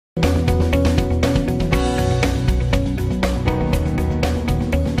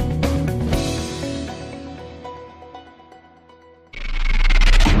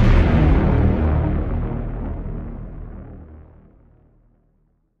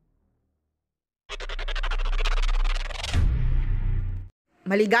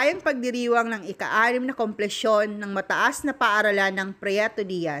Maligayang pagdiriwang ng ika-6 na komplesyon ng mataas na paaralan ng Prieto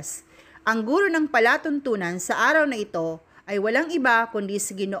Diaz. Ang guro ng palatuntunan sa araw na ito ay walang iba kundi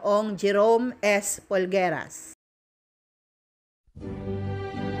si Ginoong Jerome S. Polgueras.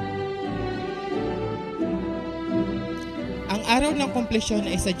 Ang araw ng komplesyon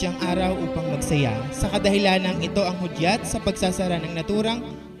ay sadyang araw upang magsaya sa kadahilanang ito ang hudyat sa pagsasara ng naturang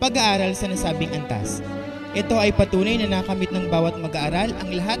pag-aaral sa nasabing antas. Ito ay patunay na nakamit ng bawat mag-aaral ang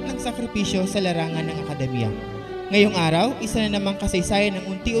lahat ng sakripisyo sa larangan ng akademya. Ngayong araw, isa na namang kasaysayan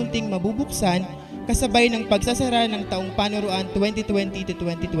ng unti-unting mabubuksan kasabay ng pagsasara ng taong panuruan 2020 to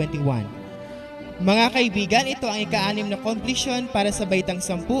 2021. Mga kaibigan, ito ang ika-6 na completion para sa baitang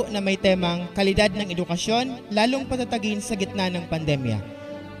 10 na may temang kalidad ng edukasyon, lalong patatagin sa gitna ng pandemya.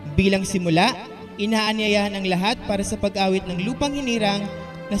 Bilang simula, inaanyayahan ang lahat para sa pag-awit ng lupang hinirang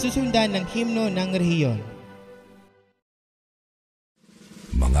na susundan ng himno ng rehiyon.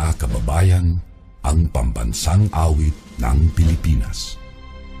 Mga kababayan, ang pambansang awit ng Pilipinas.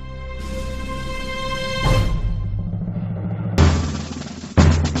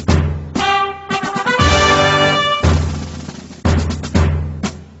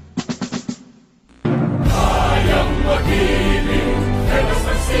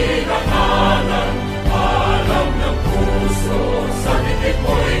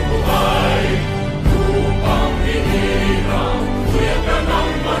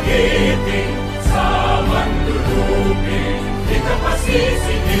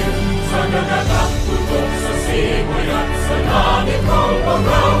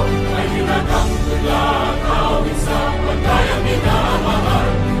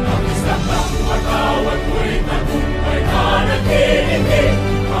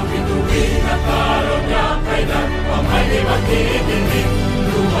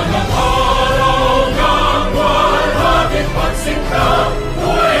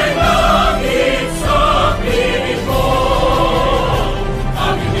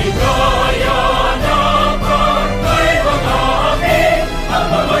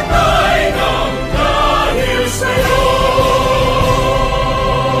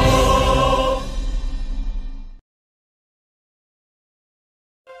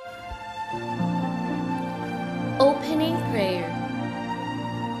 Opening prayer.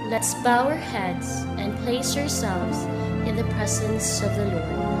 Let's bow our heads and place ourselves in the presence of the Lord.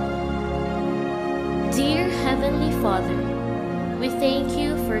 Dear Heavenly Father, we thank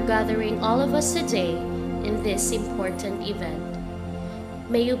you for gathering all of us today in this important event.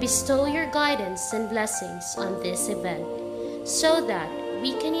 May you bestow your guidance and blessings on this event so that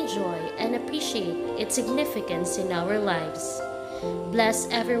we can enjoy and appreciate its significance in our lives. Bless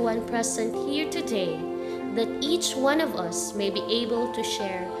everyone present here today, that each one of us may be able to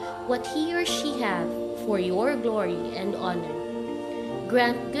share what he or she have for your glory and honor.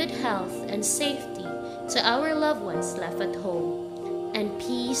 Grant good health and safety to our loved ones left at home, and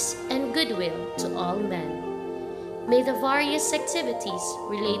peace and goodwill to all men. May the various activities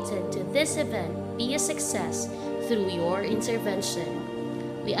related to this event be a success through your intervention.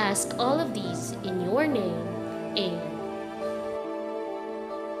 We ask all of these in your name. Amen.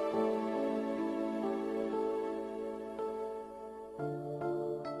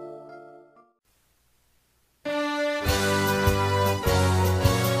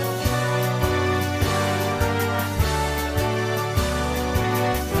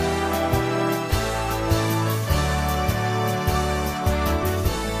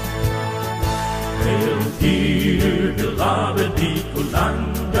 Dear beloved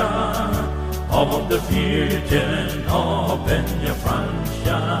Nicolanda, home of the Virgin of Peña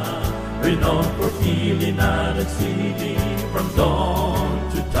Francia, renowned for Pilinada City from dawn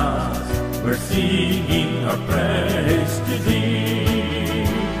to dusk, we're singing our praise to thee.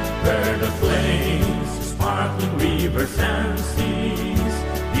 Where the flames, sparkling rivers and seas,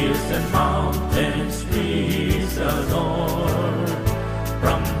 hills and mountains breeze adore.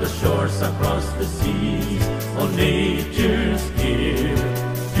 From the shores across the seas, all nature's gift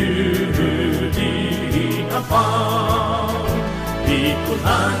to thee abound.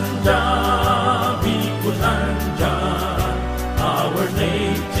 Bicolanda, Bicolanda, our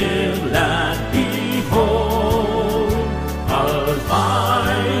native land, behold.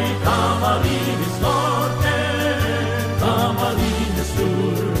 Albay, Camarines Norte, Camarines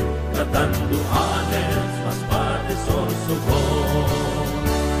Sur, Catanduanes, Masbate, Sorsogon.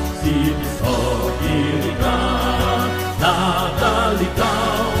 Cities of Irigan,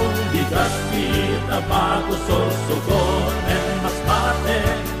 Nagalikaw, Legazpi, Tabaco, Sorsogon, and Masbate,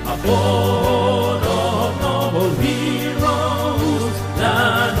 abode of noble heroes,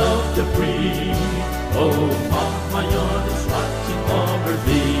 land of the free. Oh, Mount Mayon is watching over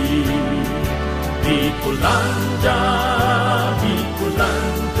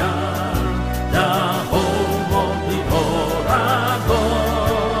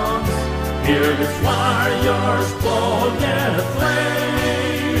Fearless warriors, bold yet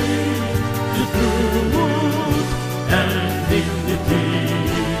afraid, to truth and dignity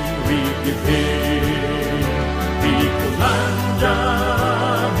we give in. Bicolanja,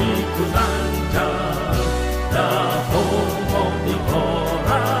 Bicolanja, the home of the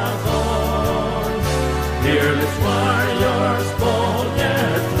horizon. Fearless warriors, bold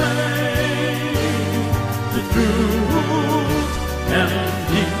yet brave, the truth and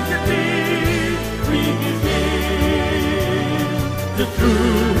dignity we give in. The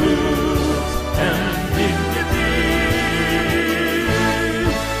truth and dignity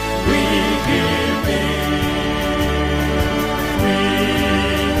we give in. We give in.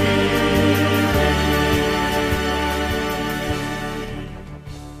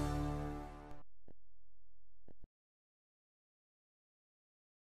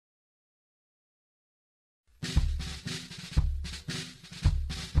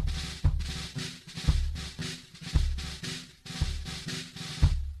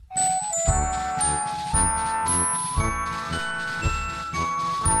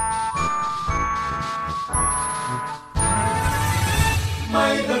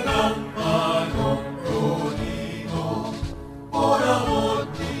 May dagang panong runino, purahot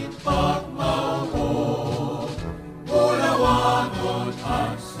din pagmauhot, pulawangon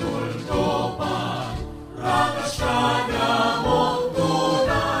ang suldopan, rakasyaga mong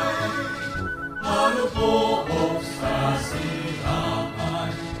tunay, alubog sa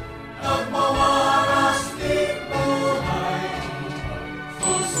silangan, nagmawaras din buhay,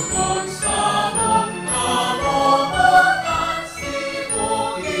 susugon sa mong kamotan,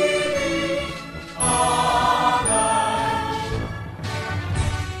 sibong ibig, aray.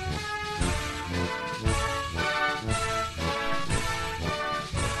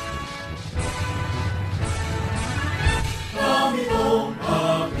 Kami mong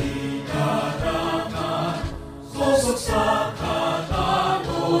pagdidarakan, susok sa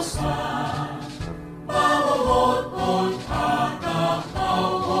katalusan, mamamot mong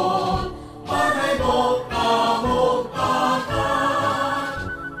kakapawon, panay mong kamugtatan,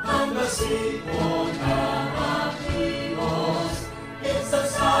 ang nasipon ng atingos, minsan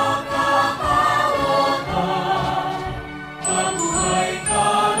sa kakarotan, mabuhay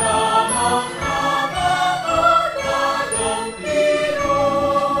ka lamang nakakadagang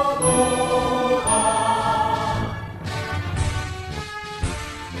tinuruan.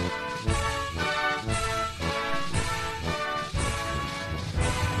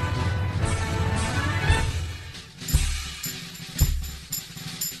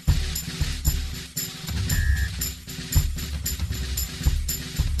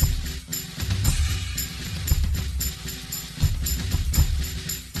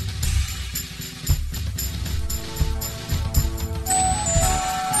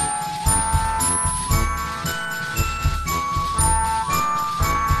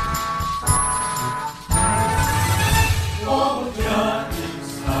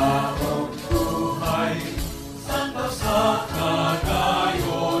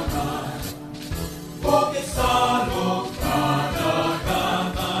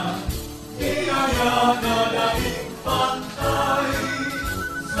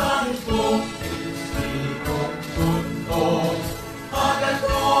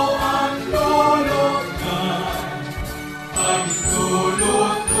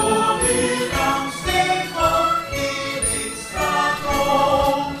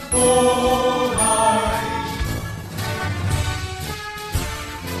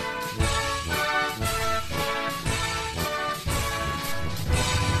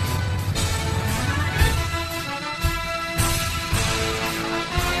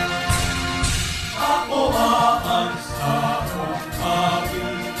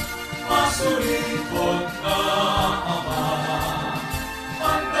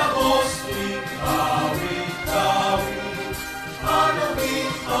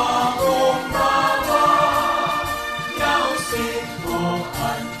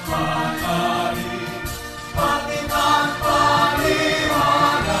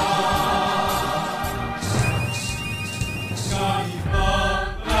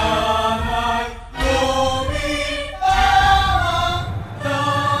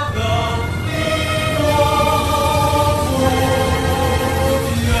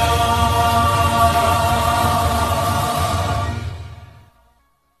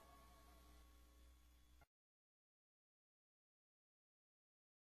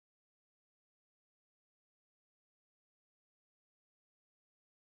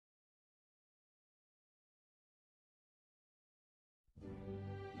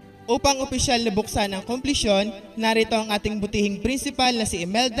 Upang opisyal na buksan ang komplisyon, narito ang ating butihing prinsipal na si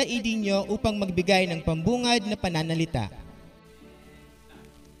Imelda Idinio upang magbigay ng pambungad na pananalita.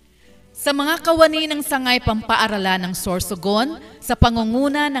 Sa mga kawani ng sangay pampaaralan ng Sorsogon, sa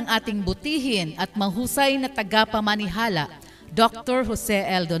pangunguna ng ating butihin at mahusay na tagapamanihala, Dr. Jose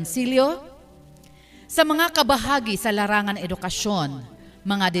L. Doncillo, sa mga kabahagi sa larangan ng edukasyon,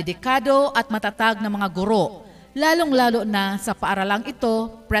 mga dedikado at matatag na mga guro, lalong-lalo na sa paaralang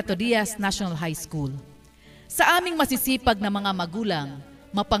ito, Preto Diaz National High School. Sa aming masisipag na mga magulang,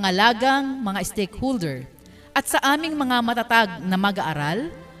 mapangalagang mga stakeholder, at sa aming mga matatag na mag-aaral,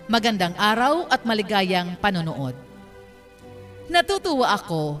 magandang araw at maligayang panonood. Natutuwa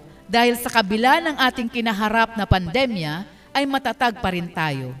ako dahil sa kabila ng ating kinaharap na pandemya ay matatag pa rin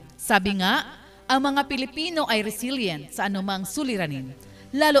tayo. Sabi nga, ang mga Pilipino ay resilient sa anumang suliranin,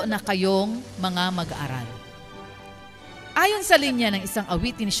 lalo na kayong mga mag-aaral. Ayon sa linya ng isang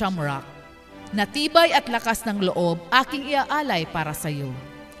awitin ni Shamrock, natibay at lakas ng loob aking iaalay para sa iyo.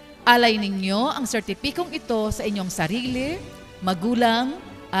 Alay ninyo ang sertipikong ito sa inyong sarili, magulang,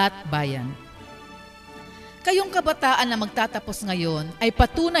 at bayan. Kayong kabataan na magtatapos ngayon ay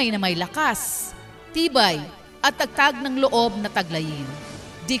patunay na may lakas, tibay, at tagtag ng loob na taglayin.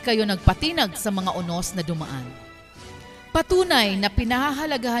 Di kayo nagpatinag sa mga unos na dumaan. Patunay na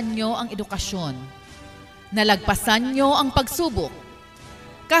pinahahalagahan nyo ang edukasyon. Nalagpasan nyo ang pagsubok.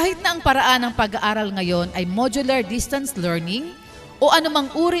 Kahit na ang paraan ng pag-aaral ngayon ay modular distance learning o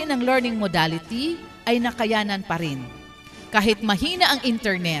anumang uri ng learning modality ay nakayanan pa rin. Kahit mahina ang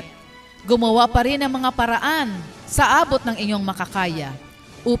internet, gumawa pa rin ang mga paraan sa abot ng inyong makakaya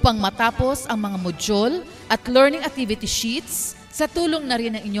upang matapos ang mga module at learning activity sheets sa tulong na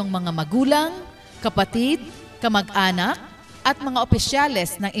rin ng inyong mga magulang, kapatid, kamag-anak, at mga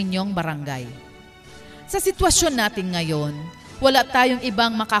opisyales ng inyong barangay. Sa sitwasyon natin ngayon, wala tayong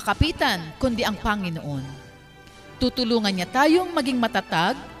ibang makakapitan kundi ang Panginoon. Tutulungan niya tayong maging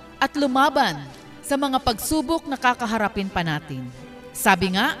matatag at lumaban sa mga pagsubok na kakaharapin pa natin.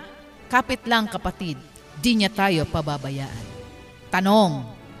 Sabi nga, kapit lang kapatid, di niya tayo pababayaan. Tanong,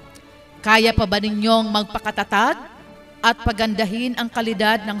 kaya pa ba ninyong magpakatatag at pagandahin ang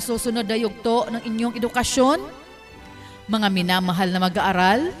kalidad ng susunod na yugto ng inyong edukasyon? Mga minamahal na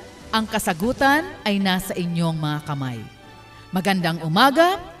mag-aaral, ang kasagutan ay nasa inyong mga kamay. Magandang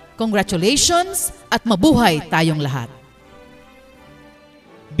umaga, congratulations, at mabuhay tayong lahat.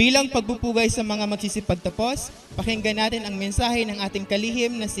 Bilang pagpupugay sa mga magsisipagtapos, pakinggan natin ang mensahe ng ating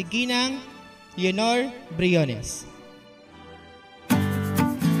kalihim na si Ginang Leonor Briones.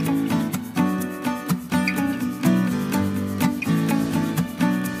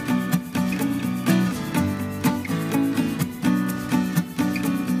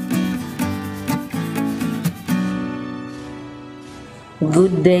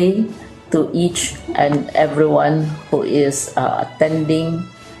 Good day to each and everyone who is attending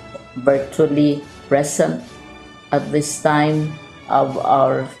virtually present at this time of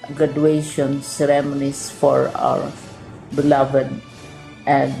our graduation ceremonies for our beloved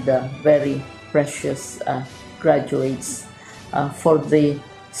and very precious graduates for the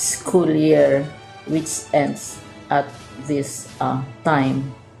school year which ends at this time.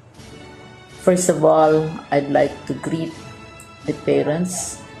 First of all, I'd like to greet the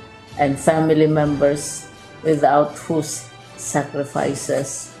parents and family members without whose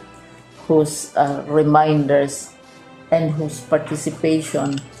sacrifices, whose reminders, and whose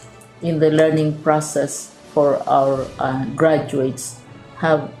participation in the learning process for our graduates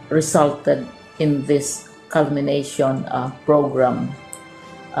have resulted in this culmination program.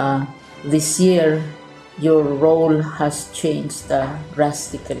 This year, your role has changed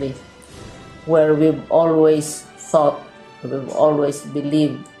drastically, where we've always thought, we've always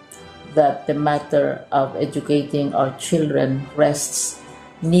believed that the matter of educating our children rests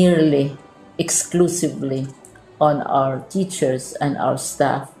nearly exclusively on our teachers and our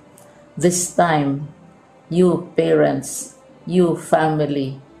staff. This time, you parents, you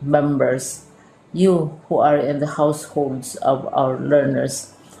family members, you who are in the households of our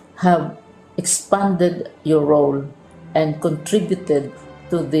learners have expanded your role and contributed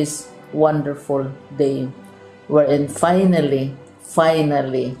to this wonderful day, wherein finally,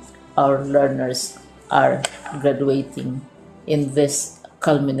 our learners are graduating in this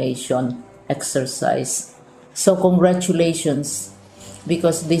culmination exercise. So congratulations,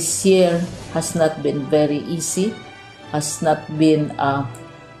 because this year has not been very easy, has not been a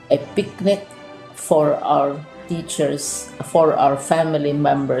picnic for our teachers, for our family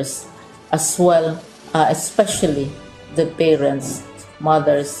members, as well, especially the parents,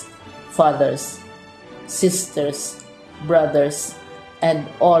 mothers, fathers, sisters, brothers, and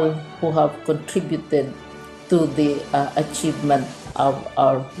all who have contributed to the achievement of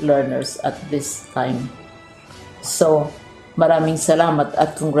our learners at this time. So, maraming salamat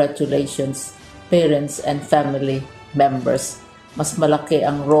at congratulations, parents and family members. Mas malaki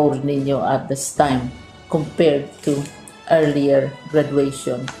ang role ninyo at this time compared to earlier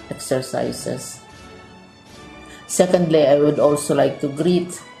graduation exercises. Secondly, I would also like to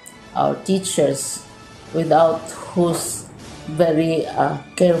greet our teachers, without whose very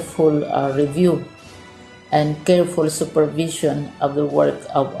careful review and careful supervision of the work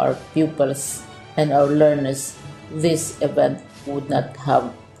of our pupils and our learners, this event would not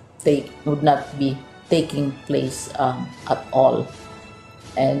be taking place at all.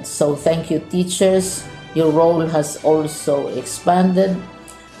 And so thank you, teachers. Your role has also expanded.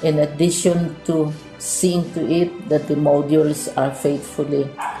 In addition to seeing to it that the modules are faithfully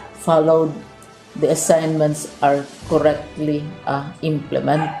followed, the assignments are correctly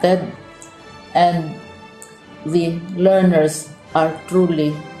implemented, and the learners are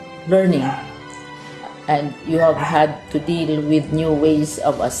truly learning, and you have had to deal with new ways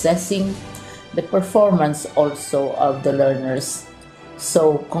of assessing the performance also of the learners.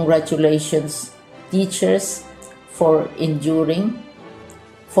 So congratulations, teachers, for enduring,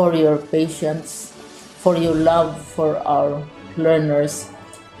 for your patience, for your love for our learners,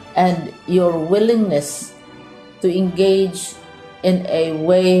 and your willingness to engage in a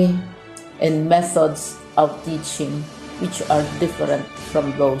way and methods of teaching which are different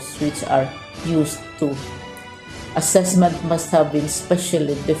from those which are used to. Assessment must have been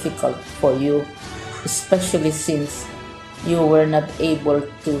especially difficult for you, especially since you were not able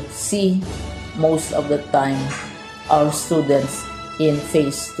to see most of the time our students in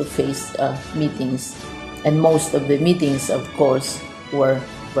face-to-face meetings, and most of the meetings, of course, were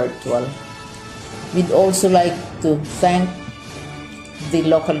virtual. We'd also like to thank the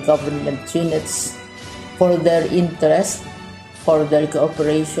local government units for their interest, for their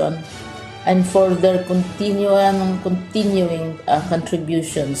cooperation, and for their continuing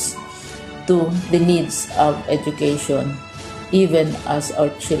contributions to the needs of education, even as our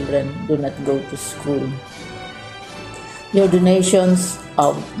children do not go to school. Your donations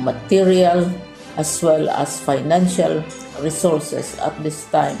of material as well as financial resources at this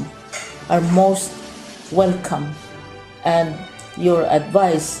time are most welcome, and your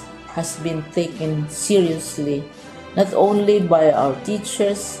advice has been taken seriously not only by our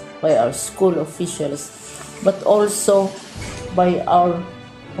teachers, by our school officials, but also by our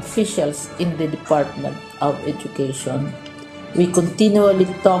officials in the Department of Education. We continually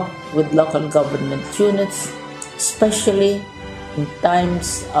talk with local government units, especially in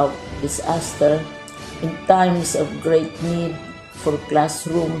times of disaster, in times of great need for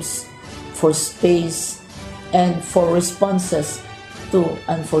classrooms, for space, and for responses to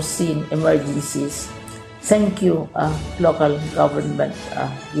unforeseen emergencies. Thank you, local government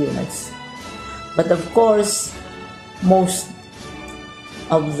units. But of course, most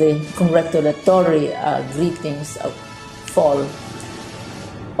of the congratulatory greetings fall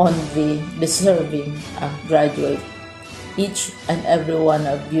on the deserving graduate. Each and every one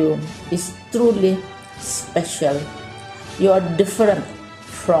of you is truly special. You are different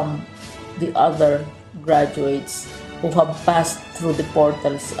from the other graduates who have passed through the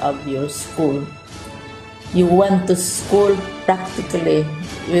portals of your school. You went to school practically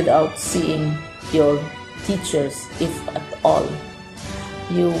without seeing your teachers, if at all.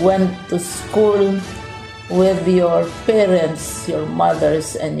 You went to school with your parents, your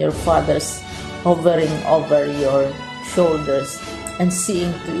mothers and your fathers hovering over your shoulders and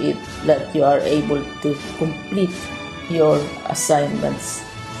seeing to it that you are able to complete your assignments.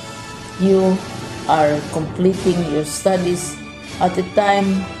 You are completing your studies at a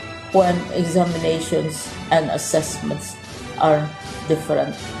time when examinations and assessments are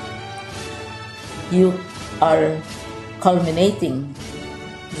different. You are culminating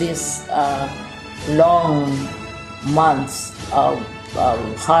these long months of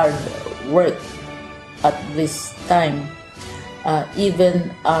hard work at this time,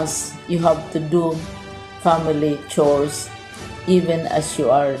 even as you have to do family chores, even as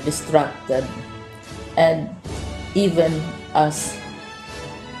you are distracted, and even as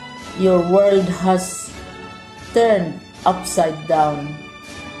your world has turned upside down,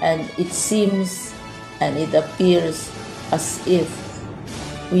 and it seems and it appears as if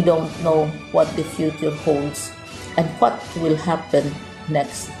we don't know what the future holds and what will happen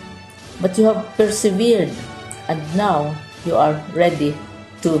next. But you have persevered, and now you are ready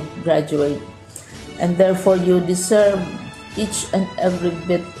to graduate, and therefore you deserve each and every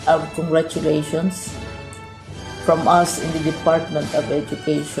bit of congratulations. from us in the Department of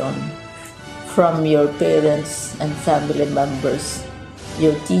Education, from your parents and family members,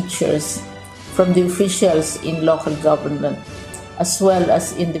 your teachers, from the officials in local government, as well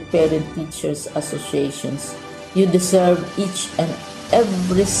as in the parent-teachers associations. You deserve each and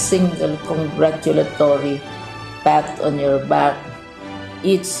every single congratulatory pat on your back,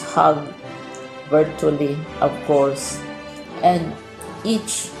 each hug, virtually of course, and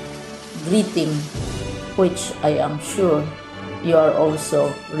each greeting, which I am sure you are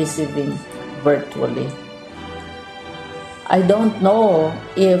also receiving virtually. I don't know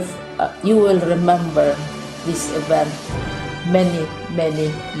if you will remember this event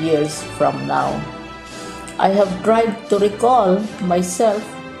many years from now. I have tried to recall myself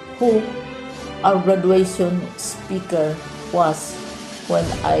who our graduation speaker was when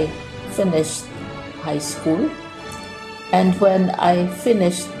I finished high school and when I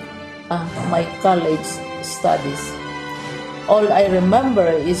finished my college studies. All I remember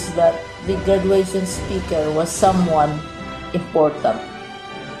is that the graduation speaker was someone important,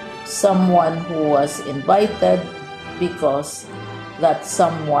 someone who was invited because that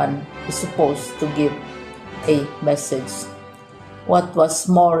someone is supposed to give a message. What was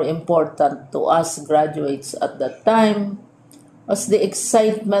more important to us graduates at that time was the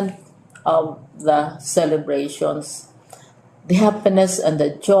excitement of the celebrations, the happiness and the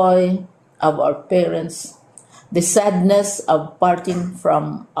joy of our parents, the sadness of parting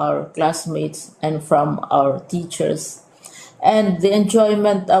from our classmates and from our teachers, and the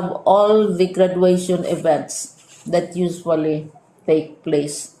enjoyment of all the graduation events that usually take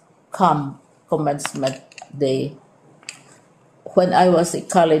place come commencement day. When I was a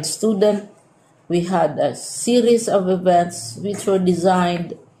college student, we had a series of events which were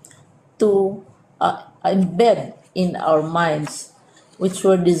designed to embed in our minds, which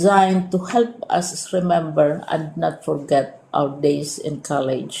were designed to help us remember and not forget our days in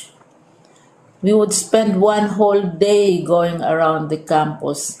college. We would spend one whole day going around the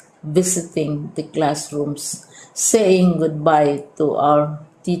campus, visiting the classrooms, saying goodbye to our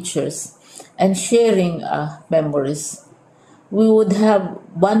teachers, and sharing memories. We would have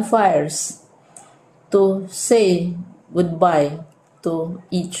bonfires to say goodbye to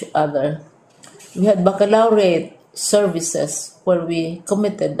each other. We had baccalaureate services where we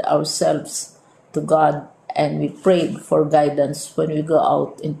committed ourselves to God and we prayed for guidance when we go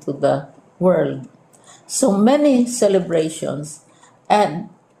out into the world. So many celebrations, and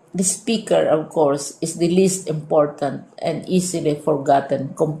the speaker, of course, is the least important and easily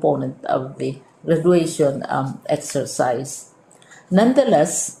forgotten component of the graduation exercise.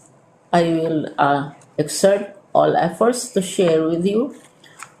 Nonetheless, I will exert all efforts to share with you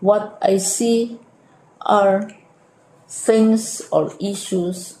what I see are things or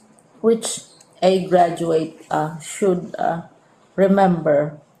issues which a graduate should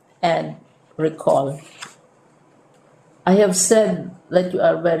remember and recall. I have said that you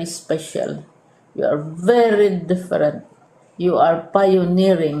are very special. You are very different. You are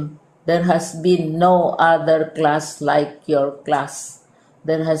pioneering. There has been no other class like your class.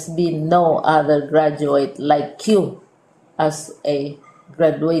 There has been no other graduate like you as a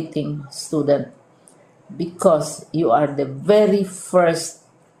graduating student, because you are the very first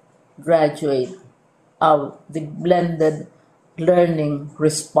graduate of the blended learning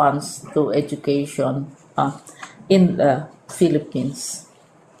response to education in the Philippines.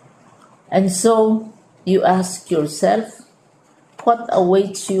 And so you ask yourself, what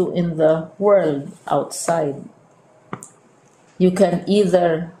awaits you in the world outside? You can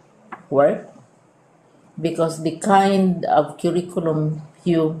either work, because the kind of curriculum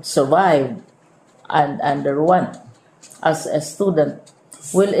you survived and underwent as a student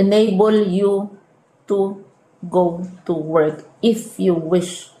will enable you to go to work if you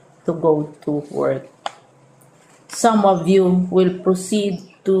wish to go to work. Some of you will proceed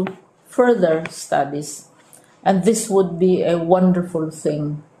to further studies, and this would be a wonderful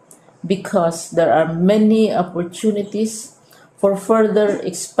thing because there are many opportunities for further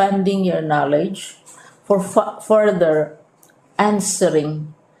expanding your knowledge, for further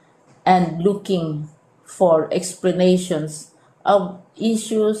answering and looking for explanations of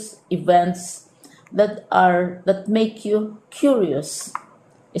issues, events that make you curious,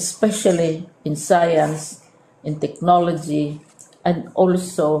 especially in science, in technology, and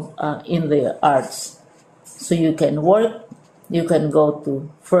also in the arts. So you can work, you can go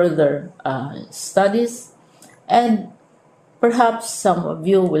to further studies, and perhaps some of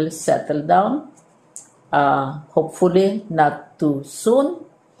you will settle down, hopefully not too soon,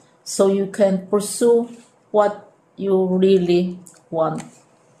 so you can pursue what you really want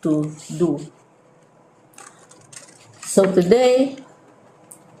to do. So today,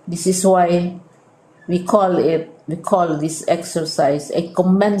 this is why we call this exercise a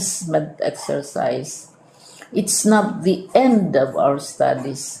commencement exercise. It's not the end of our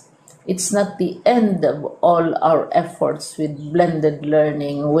studies. It's not the end of all our efforts with blended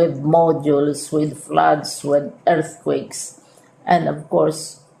learning, with modules, with floods, with earthquakes, and of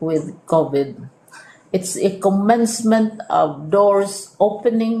course with COVID. It's a commencement of doors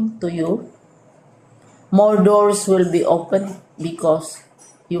opening to you. More doors will be opened because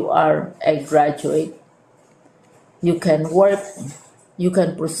you are a graduate. You can work, you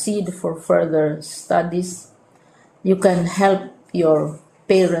can proceed for further studies, you can help your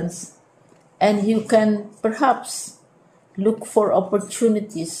parents, and you can perhaps look for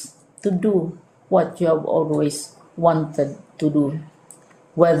opportunities to do what you have always wanted to do,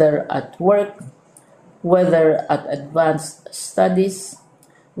 whether at work, whether at advanced studies,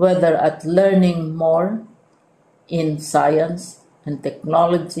 whether at learning more in science and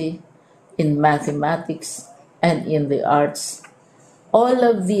technology, in mathematics, and in the arts. All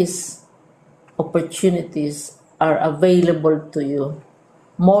of these opportunities are available to you.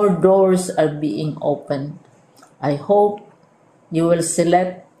 More doors are being opened. I hope you will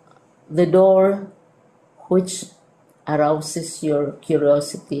select the door which arouses your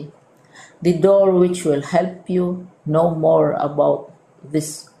curiosity, the door which will help you know more about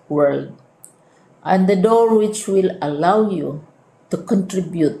this world, and the door which will allow you to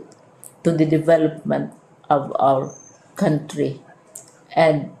contribute to the development of our country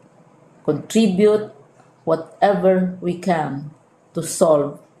and contribute whatever we can to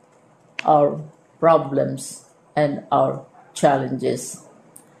solve our problems and our challenges.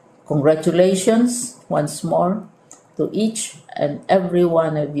 Congratulations once more to each and every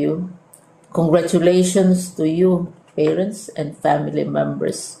one of you. Congratulations to you, parents and family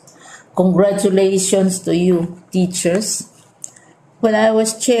members. Congratulations to you, teachers. When I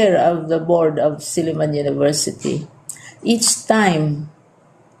was chair of the board of Silliman University, each time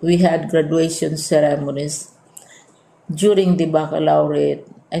we had graduation ceremonies during the baccalaureate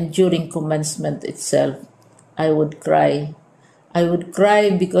and during commencement itself, I would cry. I would cry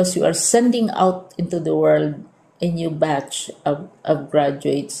because we are sending out into the world a new batch of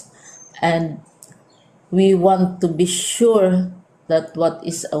graduates, and we want to be sure that what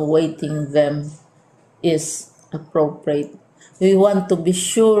is awaiting them is appropriate. We want to be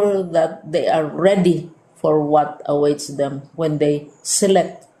sure that they are ready for what awaits them when they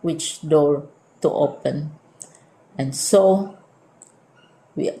select which door to open. And so,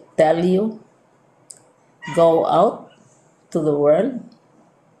 we tell you, go out to the world,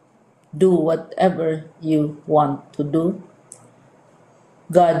 do whatever you want to do.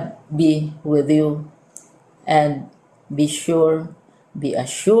 God be with you, and be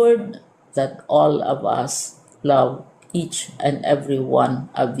assured that all of us love each and every one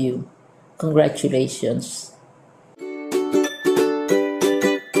of you. Congratulations.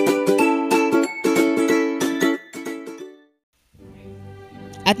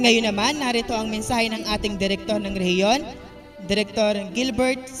 At ngayon naman, narito ang mensahe ng ating direktor ng rehiyon, Direktor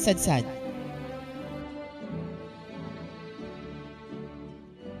Gilbert Sadsad.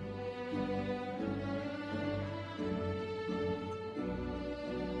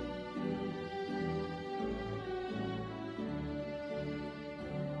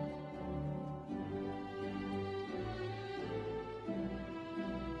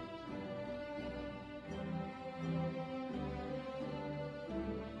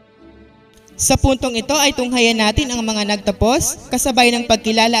 Sa puntong ito ay tunghayan natin ang mga nagtapos, kasabay ng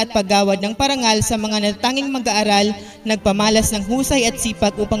pagkilala at paggawad ng parangal sa mga natatanging mag-aaral, nagpamalas ng husay at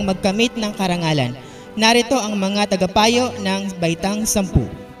sipag upang magkamit ng karangalan. Narito ang mga tagapayo ng Baitang 10.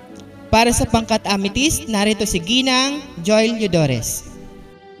 Para sa pangkat amethyst, narito si Ginang Joel Eudores.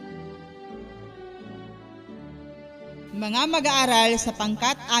 Mga mag-aaral sa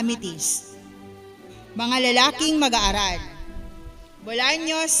pangkat amethyst. Mga lalaking mag-aaral.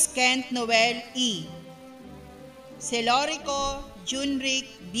 Bolaños Kent Noel E. Celorico Junric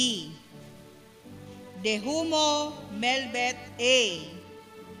B. Dehumo Melbet A.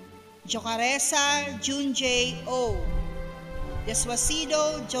 Jocaresa Junjay O.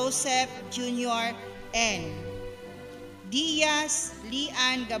 Deswasido Joseph Jr. N. Diaz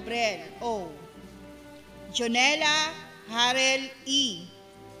Lian Gabriel O. Jonela Harel E.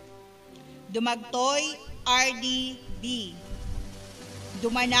 Dumagtoy R.D. B.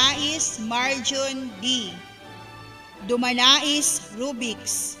 Dumanais Marjun D. Dumanais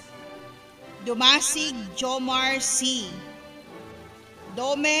Rubix. Dumasig Jomar C.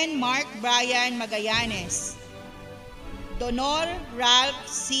 Domen Mark Brian Magallanes. Donor Ralph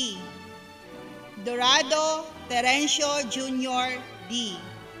C. Dorado Terencio Jr. D.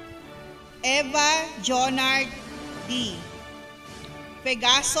 Eva Jonard D.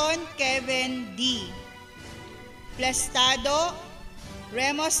 Pegason Kevin D. Plestado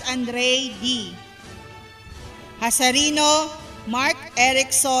Remos Andre D. Hasarino Mark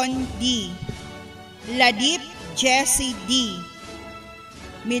Erickson D. Ladip Jesse D.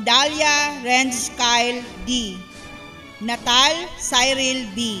 Medalya Renz Kyle D. Natal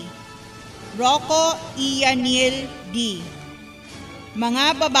Cyril B. Rocco Ianil D.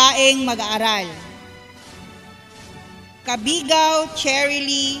 Mga babaeng mag-aaral: Kabigaw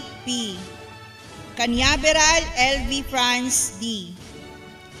Cherily P. Canyaveral LV France D.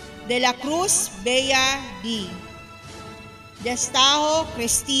 De la Cruz Bea D. Destajo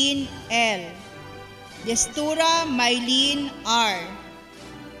Christine L. Destura Maylene R.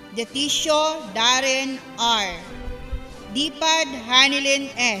 Deticio Darren R. Dipad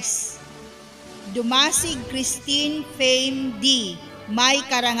Hanilin S. Dumasig Christine Fame D. May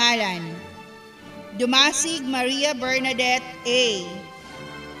karangalan. Dumasig Maria Bernadette A.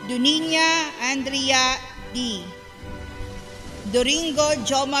 Duninia Andrea D. Doringo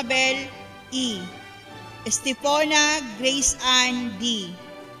Jomabel E. Estefona Grace Ann D.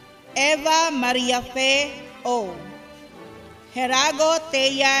 Eva Maria Fe O. Herago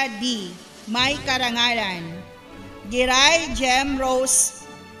Thea D. May karangalan. Giray Jem Rose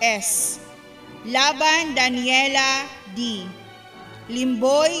S. Laban Daniela D.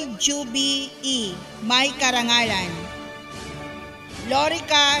 Limboy Juby E. May karangalan.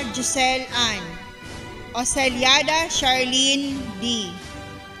 Lorica Giselle Ann. Oceliada Charlene D.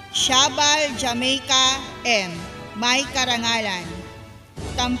 Shabal Jamaica M. May karangalan.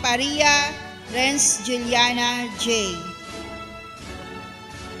 Tamparia Renz Juliana J.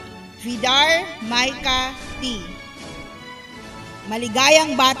 Vidar Maika P.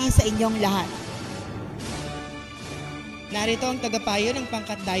 Maligayang bati sa inyong lahat. Narito ang tagapayo ng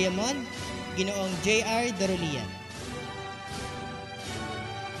pangkat Diamond, Ginoong J.R. Darulian.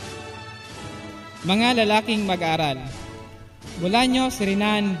 Mga lalaking mag-aaral: Bulanyo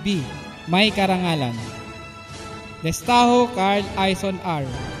Sirinan B. May karangalan. Destajo Carl Aison R.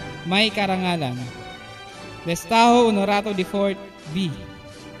 May karangalan. Destajo Honorato Defort B.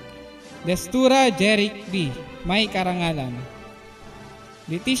 Destura Jeric B. May karangalan.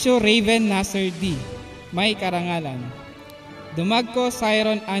 Leticio Raven Nasser D. May karangalan. Dumagco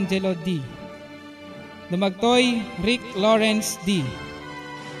Cyron Angelo D. Dumagtoy Rick Lawrence D.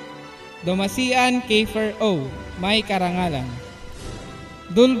 Domasian Kiefer O. May karangalan.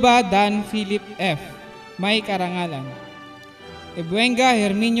 Dulba Dan Philip F. May karangalan. Ebuenga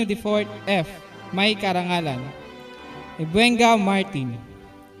Herminio Defort F. May karangalan. Ebuenga Martin.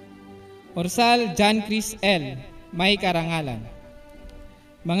 Orsal John Chris L. May karangalan.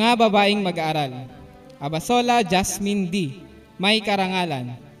 Mga babaeng mag-aaral: Abasola Jasmine D. May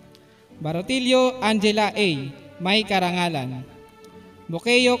karangalan. Barotilio Angela A. May karangalan.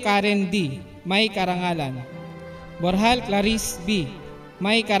 Bukeyo Karen D. May karangalan. Borhal Clarice B.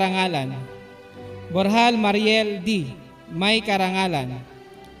 May karangalan. Borhal Mariel D. May karangalan.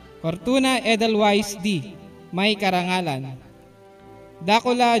 Fortuna Edelweiss D. May karangalan.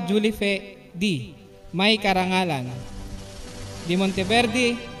 Dakula Julife D. May karangalan. Di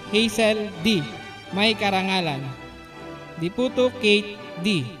Monteverde Hazel D. May karangalan. Diputo Kate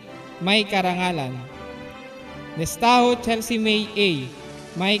D. May karangalan. Destajo Chelsea May A.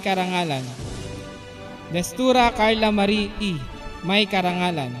 May karangalan. Destura Carla Marie E. May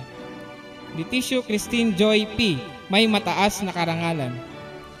karangalan. Leticio Christine Joy P. May mataas na karangalan.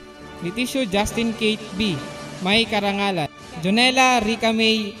 Leticio Justin Kate B. May karangalan. Jonella Rica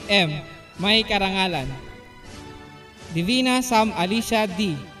May M. May karangalan. Divina Sam Alicia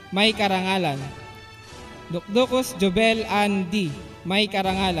D. May karangalan. Dukdukos Jobel Ann D. May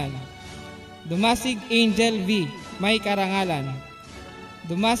karangalan. Dumasig Angel V. May karangalan.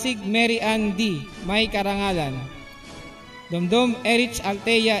 Dumasig Mary Ann D. May karangalan. Dumdum Erich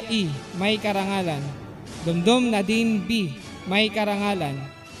Altea E. May karangalan. Dumdum Nadine B. May karangalan.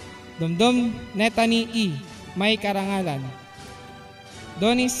 Dumdum Netani E. May karangalan.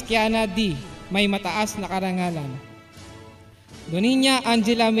 Donis Kiana D. May mataas na karangalan. Doninya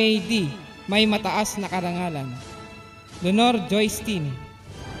Angela May D. May mataas na karangalan. Leonor Joystein.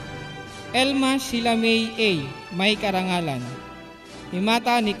 Elma Sheila May A. May karangalan.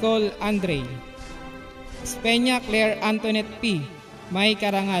 Himata Nicole Andre. Espeña Claire Antoinette P. May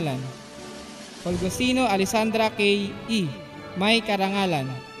karangalan. Polgosino Alessandra K. E. May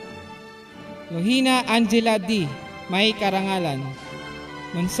karangalan. Lohina Angela D. May karangalan.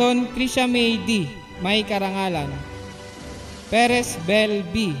 Monson Krisha May D. May karangalan. Perez Bell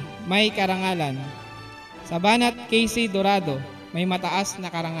B. May karangalan. Sabanat Casey Dorado, may mataas na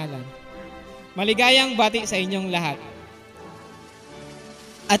karangalan. Maligayang bati sa inyong lahat.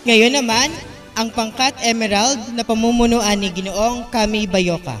 At ngayon naman, ang pangkat Emerald na pamumunuan ni Ginoong Kami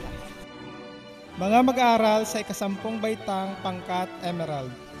Bayoka. Mga mag-aaral sa ikasampung baitang pangkat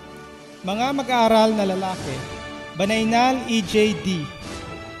Emerald. Mga mag-aaral na lalaki, Banaynal EJD,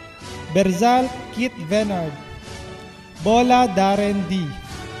 Berzal Kit Venard, Bola Darren D,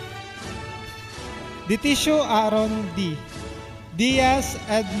 Ditisio Aaron D, Diaz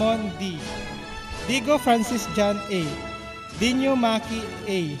Edmond D, Digo Francis John A, Dinyo Maki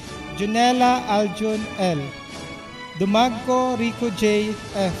A, Junella Aljun L, Dumagco Rico J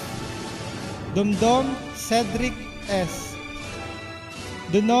F, Dumdom Cedric S,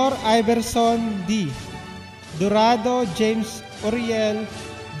 Donor Iverson D, Dorado James Uriel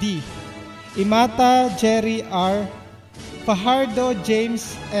D, Imata Jerry R, Fajardo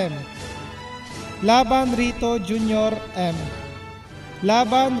James M, Laban Rito Jr. M,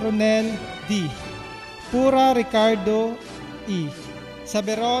 Laban Ronel D, Pura Ricardo E,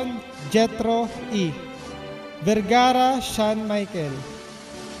 Saberon Jetro E, Vergara Sean Michael.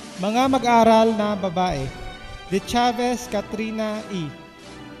 Mga mag-aaral na babae, De Chavez Katrina E,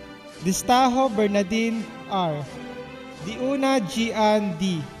 Distaho Bernadine R, Diuna Gian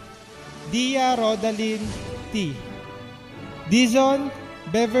D, Dia Rodalyn T, Dizon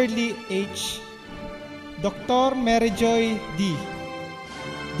Beverly H, Dr. Maryjoy D,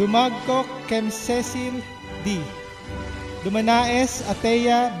 Dumagco Kem Cecil D, Dumanaes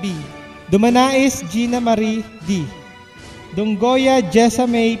Atea B, Dumanaes Gina Marie D, Dunggoya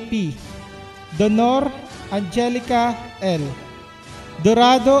Jessamay P, Donor Angelica L,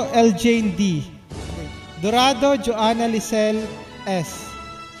 Dorado Eljane D, Dorado Joanna Lisel S,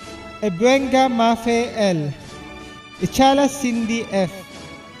 Ebuenga Mafe L, Ichala Cindy F,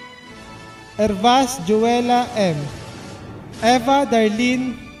 Ervas Joella M, Eva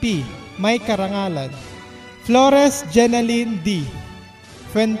Darlene P, may karangalan, Flores Jenaline D,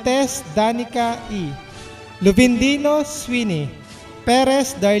 Fuentes Danica E, Luvindino Sweeney,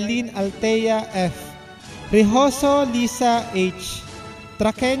 Perez Darlene Altea F, Rijoso Lisa H,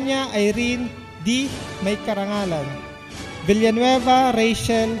 Traqueña Irene D, may karangalan, Villanueva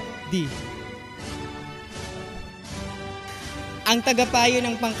Rachel D. Ang tagapayo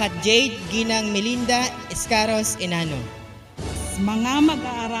ng pangkat Jade, Ginang Melinda Escaros Enano. Mga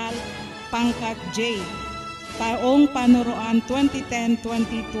mag-aaral, pangkat J, taong panuruan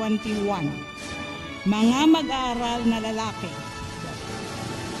 2010-2021. Mga mag-aaral na lalaki,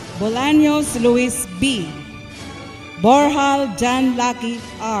 Bolaños Luis B, Borjal John Lucky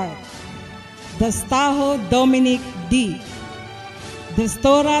R, Dastajo Dominic D,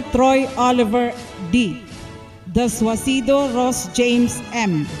 Destora Troy Oliver D, Deswasido Ross James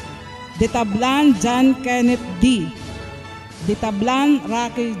M, Detablan John Kenneth D, Detablan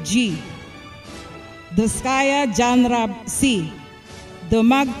Raquel G, Deskaya John Rab C,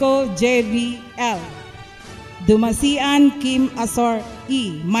 Dumagco JV L, Dumasian Kim Asor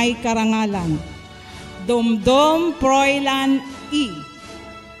E, may karangalan, Dumdum Proylan E,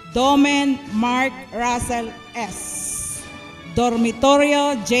 Domen Mark Russell S,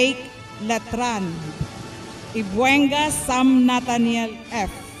 Dormitorio Jake Latran, Ibuenga Sam Nathaniel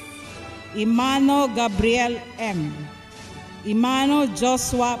F, Imano Gabriel M, Imano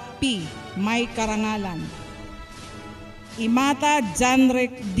Joshua P, may karangalan, Imata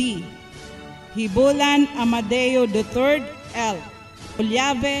Janric D, Hibulan Amadeo III L,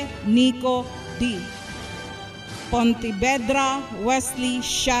 Ulyave Nico D, Pontevedra Wesley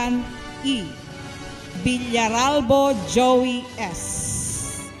Shan E, Villaralbo Joey S.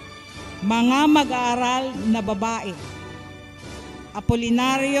 Mga mag-aaral na babae,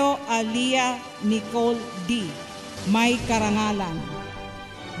 Apolinario Alia Nicole D, may karangalan,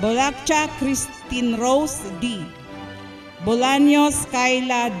 Bolaccha Christine Rose D, Bolaños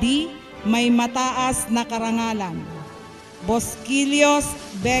Kayla D, may mataas na karangalan, Bosquilios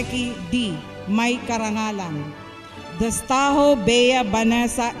Becky D, may karangalan, Destajo Bea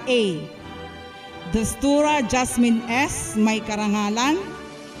Vanessa A, Destura Jasmine S, may karangalan,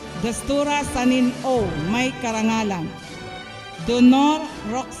 Destura Sanin O, may karangalan, Donor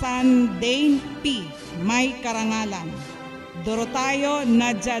Roxanne Dane P, may karangalan, Dorotayo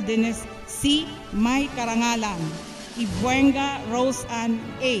Nadia Dennis C, may karangalan, Ibuenga Rose Ann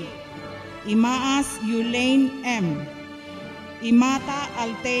A, Imaas Yulaine M, Imata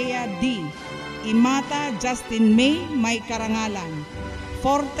Altea D, Imata Justin May, may karangalan,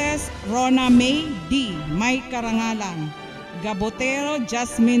 Fortes Rona May D, may karangalan, Gabotero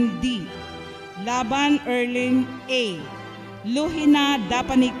Jasmine D, Laban Erling A, Luhina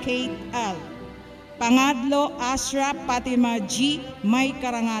Dapani Kate L, Pangatlo, Ashraf Fatima G. May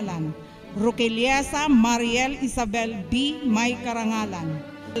karangalan. Roqueliasa Mariel Isabel B. May karangalan.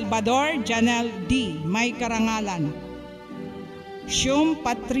 Salvador Janel D. May karangalan. Shum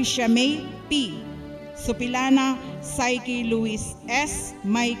Patricia May P. Supilana Saiki Luis S.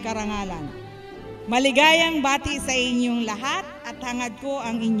 May karangalan. Maligayang bati sa inyong lahat at hangad ko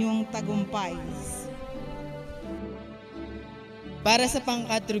ang inyong tagumpay. Para sa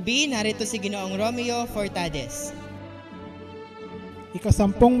pangkat Ruby, narito si Ginoong Romeo Fortades.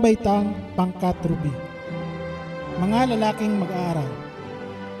 Ikasampung baitang pangkat Ruby. Mga lalaking mag-aaral.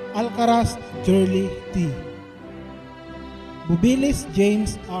 Alcaraz Jurley T. Bubilis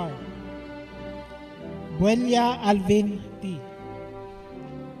James R. Buelia Alvin T.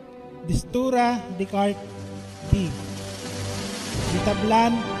 Distura Descartes T.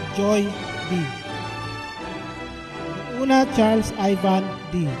 Ditablan Joy D. Una Charles Ivan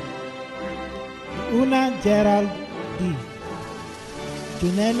D. Una Gerald D.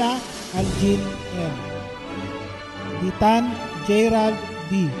 Junela Algin M. Ditan Gerald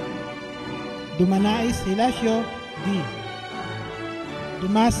D. Dumanais Hilasio D.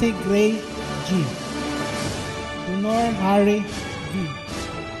 Dumasig Gray G. Dunor Harry D.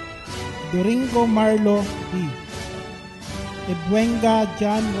 Doringo Marlo D. Ebuenga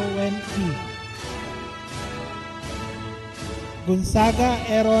John Rowan E. Gonzaga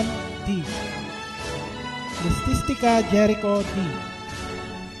Aaron D. Lististica Jericho D.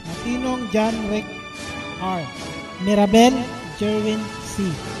 Matinong John Rick R. Mirabel Jerwin C.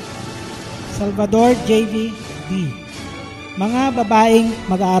 Salvador JV D. Mga babaeng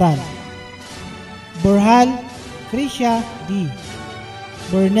mag-aaral. Borhal Krisha D.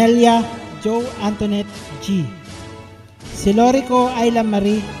 Bornelia Joe Antoinette G. Silorico Ayla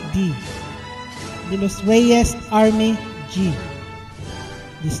Marie D. De Los Reyes Army G.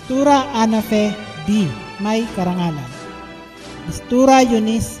 Distura Anafe D. May karangalan. Distura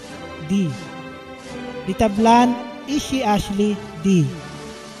Eunice D. Ditablan Ishi Ashley D.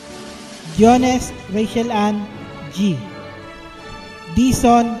 Diones Rachel Ann G.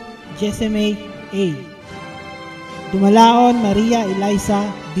 Dison Jesseme A. Dumalaon Maria Eliza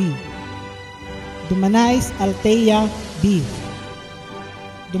D. Dumanais Althea B.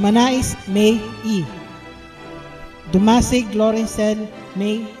 Dumanais May E. Dumasig Lorencel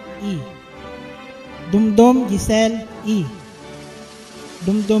May E. Dumdum Giselle E.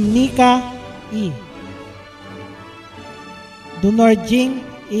 Dumdum Nika E. Dunorjing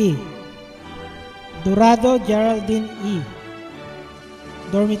E. Dorado Geraldine E.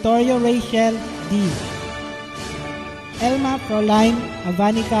 Dormitorio Rachel D. Elma Fräulein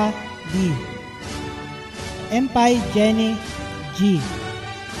Avanica D. Empay Jenny G.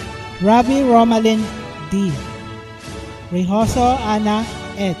 Rabi Romalyn D. Rehoso Ana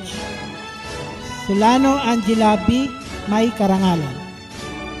H. Solano Angela B. May karangalan.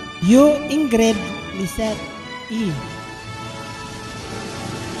 Yu Ingrid Lisette E.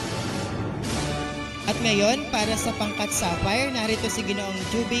 At ngayon, para sa pangkat Sapphire, narito si Ginoong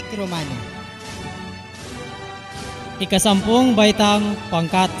Jubic Romano. Ikasampung baitang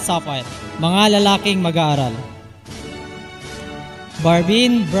pangkat Sapphire. Mga lalaking mag-aaral.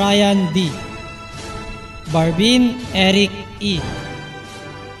 Barbin Brian D. Barbin Eric E.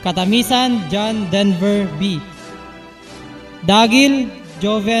 Katamisan John Denver B. Dagil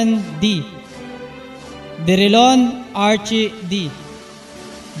Joven D. Dirilon Archie D.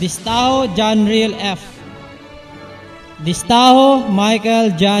 Distaho John Real F. Distaho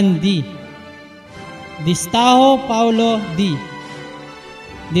Michael John D. Distaho Paulo D.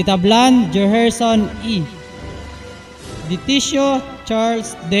 Ditablan Joherson E. Ditisio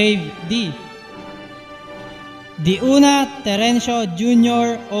Charles Dave D. Diuna Terencio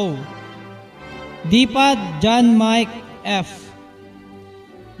Jr. O. Dipad John Mike F.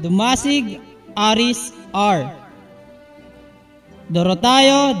 Dumasig Aris R.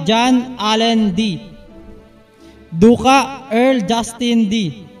 Dorotayo John Allen D. Duca Earl Justin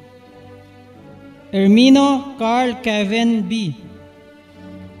D. Ermino Carl Kevin B.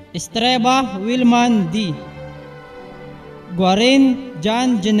 Estreba Wilman D. Guarin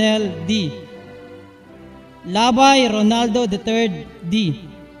John Janelle D. Labay Ronaldo III D.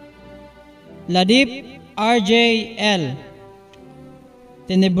 Ladip RJ L.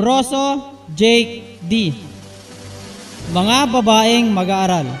 Tenebroso Jake D. Mga babaeng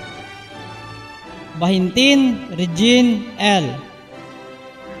mag-aaral. Bahintin Regine L.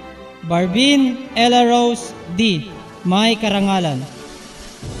 Barbin Ella Rose D. May karangalan.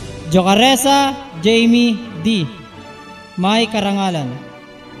 Jocaresa Jamie D. May karangalan.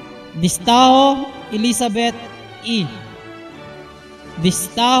 Distaho Elizabeth E.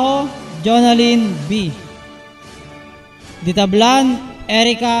 Distaho Jonalyn B. Ditablan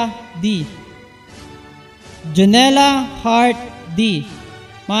Erica D. Jonella Hart D.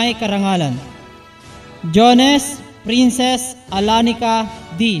 May karangalan. Jones Princess Alanica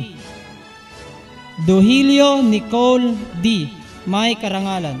D. Duhilio Nicole D. May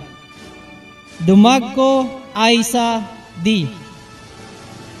karangalan. Dumagko Aisa D.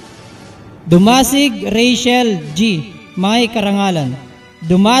 Dumasig Rachel G. May karangalan.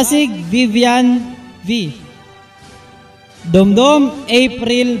 Dumasig Vivian V. Domdom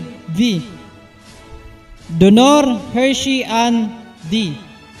April V. Donor Hershey Ann D.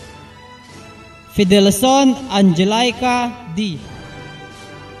 Fidelson Angelica D.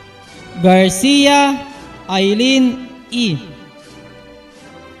 Garcia Eileen E.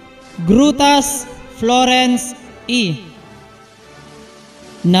 Grutas Florence E.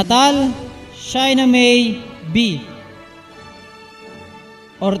 Natal Shaina May B.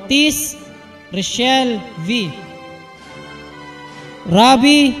 Ortiz Rochelle V.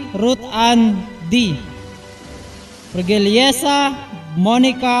 Rabi Ruth Ann D. Progeliesa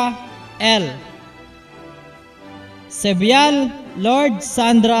Monica L. Sebial Lord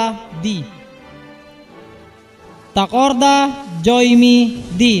Sandra D. Takorda Joymi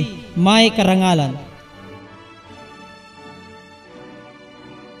D. May karangalan.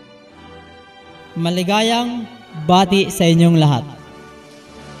 Maligayang bati sa inyong lahat.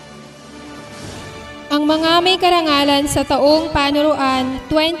 Ang mga may karangalan sa taong panuruan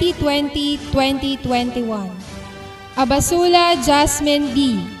 2020-2021. Abasula Jasmine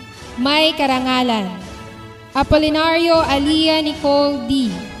D. May karangalan. Apolinario Alia Nicole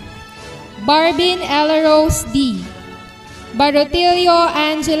D. Barbin Ella Rose D. Barotilio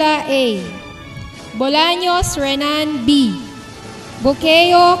Angela A. Bolaños Renan B.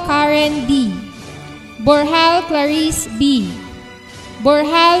 Buqueo Karen D. Borjal Clarice B.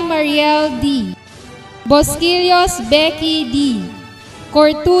 Borjal Mariel D. Bosquillos Becky D.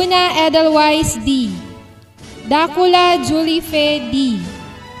 Cortuna Edelweiss D. Dacula Julie Fe D.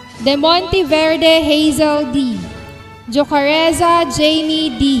 De Monteverde Hazel D. Jocareza Jamie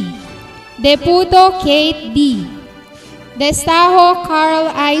D. Deputo Kate D. Destajo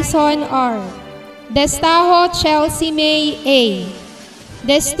Carl Ison R. Destajo Chelsea May A.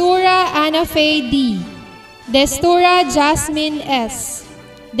 Destura Ana Faye D. Destura Jasmine S.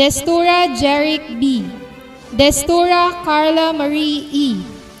 Destura Jeric B. Destura Carla Marie E.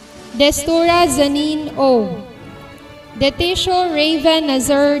 Destura Zanine O. Detisho Raven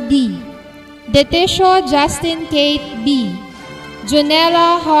Nazar D. Detisho Justin Kate B.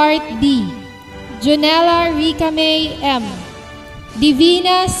 Junella Hart D. Junella Rika May M.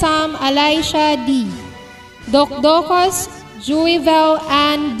 Divina Sam Elisha D. Dokdokos Juivel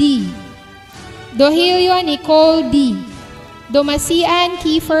Ann D. Dohilio Nicole D. Domasian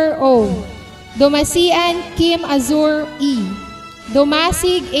Kiefer O. Domasian Kim Azur E.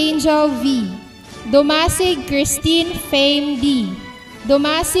 Domasig Angel V. Domasig Christine Fame D.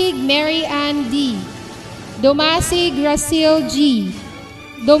 Domasig Mary Ann D. Domasig Rasil G.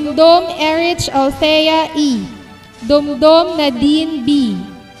 Domdom Erich Althea E. Domdom Nadine B.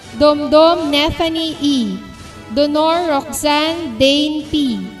 Domdom Nethany E. Donor Roxanne Dane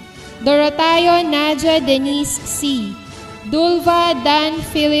P. Dorotayo Nadia Denise C. Dulva Dan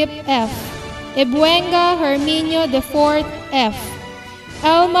Philip F. Ebuenga Herminio IV F.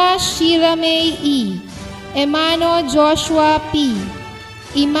 Elma Sheila May E. Emano Joshua P.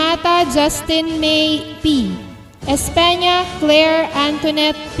 Imata Justin May P. Espena Claire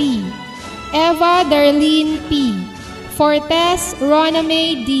Antoinette P. Eva Darlene P. Fortes Rona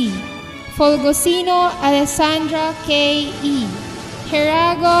May D. Folgosino Alessandra K. E.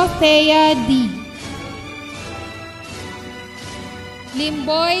 Herago Thea D.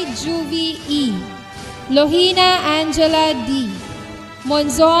 Limboy Juvie E. Lohina Angela D.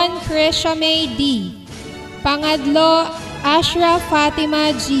 Monzon Krisha May D. Pangadlo Ashra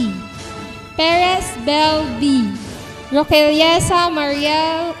Fatima G. Perez Bell B. Roqueliesa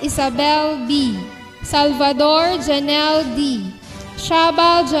Mariel Isabel B. Salvador Janelle D.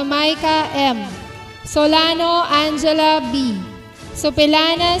 Shabal Jamaica M. Solano Angela B.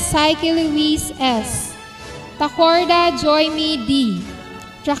 Sopelana Psyche Luis S. Tacorda Joymi D.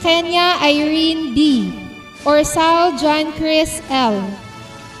 Trakenya Irene D. Orsal John Chris L.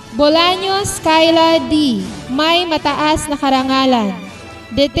 Bolaños Kyla D. May mataas na karangalan.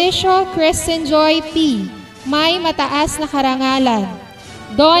 Detisho Kristen Joy P. May mataas na karangalan.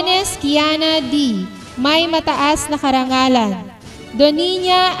 Dones Kiana D. May mataas na karangalan.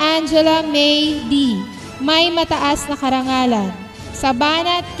 Doninia Angela May D. May mataas na karangalan.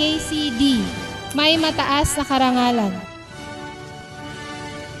 Sabanat KC D. May mataas na karangalan.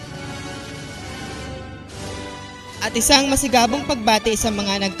 at isang masigabong pagbati sa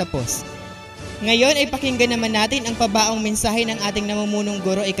mga nagtapos. Ngayon ay pakinggan naman natin ang pabaong mensahe ng ating namumunong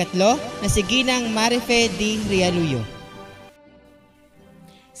guro ikatlo na si Ginang Marife D. Rialuyo.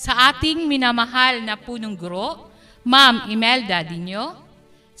 Sa ating minamahal na punong guro, Ma'am Imelda Dinyo,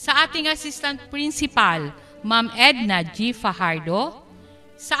 sa ating Assistant Principal, Ma'am Edna G. Fajardo,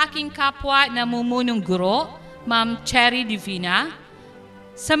 sa aking kapwa namumunong guro, Ma'am Cherry Divina,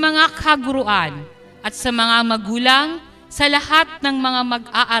 sa mga kaguruan at sa mga magulang, sa lahat ng mga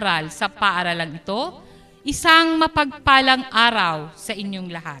mag-aaral sa paaralang ito, isang mapagpalang araw sa inyong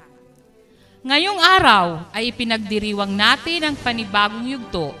lahat. Ngayong araw ay ipinagdiriwang natin ang panibagong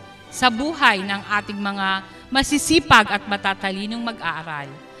yugto sa buhay ng ating mga masisipag at matatalinong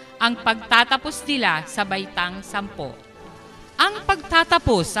mag-aaral, ang pagtatapos nila sa baitang 10. Ang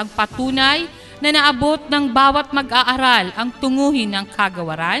pagtatapos ang patunay na naabot ng bawat mag-aaral ang tunguhin ng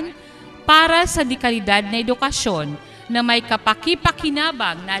kagawaran para sa dekalidad na edukasyon na may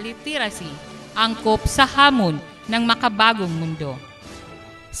kapaki-pakinabang na literacy, angkop sa hamon ng makabagong mundo.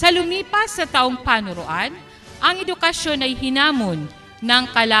 Sa lumipas sa taong panuruan, ang edukasyon ay hinamon ng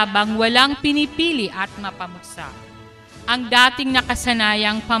kalabang walang pinipili at mapamuksa. Ang dating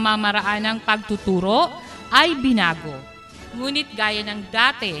nakasanayang pamamaraan ng pagtuturo ay binago. Ngunit gaya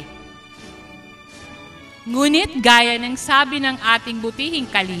ng sabi ng ating butihing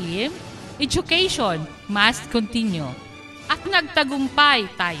kalihim, education must continue. At nagtagumpay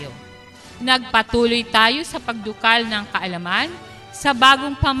tayo. Nagpatuloy tayo sa pagdukal ng kaalaman sa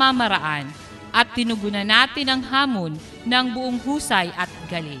bagong pamamaraan at tinugunan natin ang hamon ng buong husay at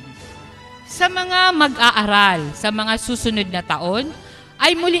galing. Sa mga mag-aaral sa mga susunod na taon,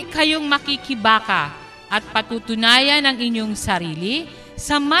 ay muli kayong makikibaka at patutunayan ang inyong sarili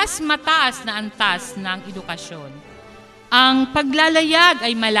sa mas mataas na antas ng edukasyon. Ang paglalayag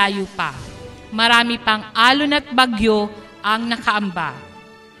ay malayo pa. Marami pang alon at bagyo ang nakaamba.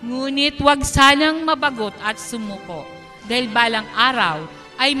 Ngunit huwag sanang mabagot at sumuko dahil balang araw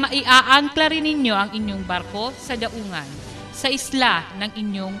ay maiaangkla rin ninyo ang inyong barko sa daungan, sa isla ng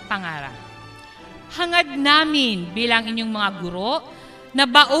inyong pangarap. Hangad namin bilang inyong mga guro na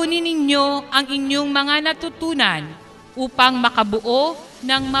baunin ninyo ang inyong mga natutunan upang makabuo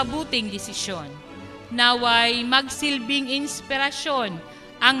ng mabuting desisyon. Naway magsilbing inspirasyon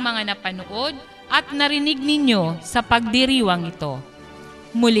ang mga napanood at narinig ninyo sa pagdiriwang ito.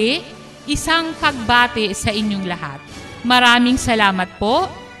 Muli, isang pagbati sa inyong lahat. Maraming salamat po.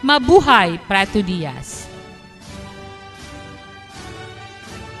 Mabuhay, Prato Diaz.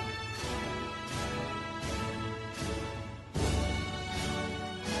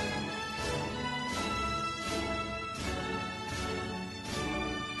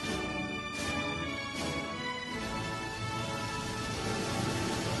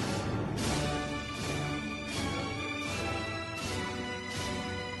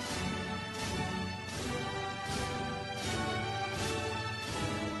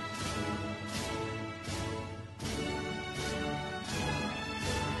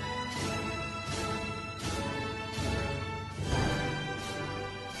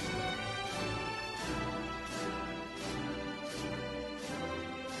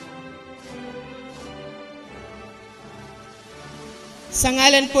 Sa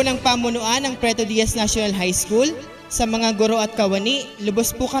ngalan po ng pamunuan ng Preto Diaz National High School, sa mga guro at kawani,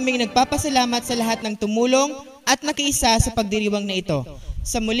 lubos po kaming nagpapasalamat sa lahat ng tumulong at nakiisa sa pagdiriwang na ito.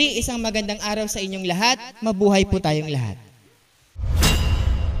 Sa muli, isang magandang araw sa inyong lahat. Mabuhay po tayong lahat.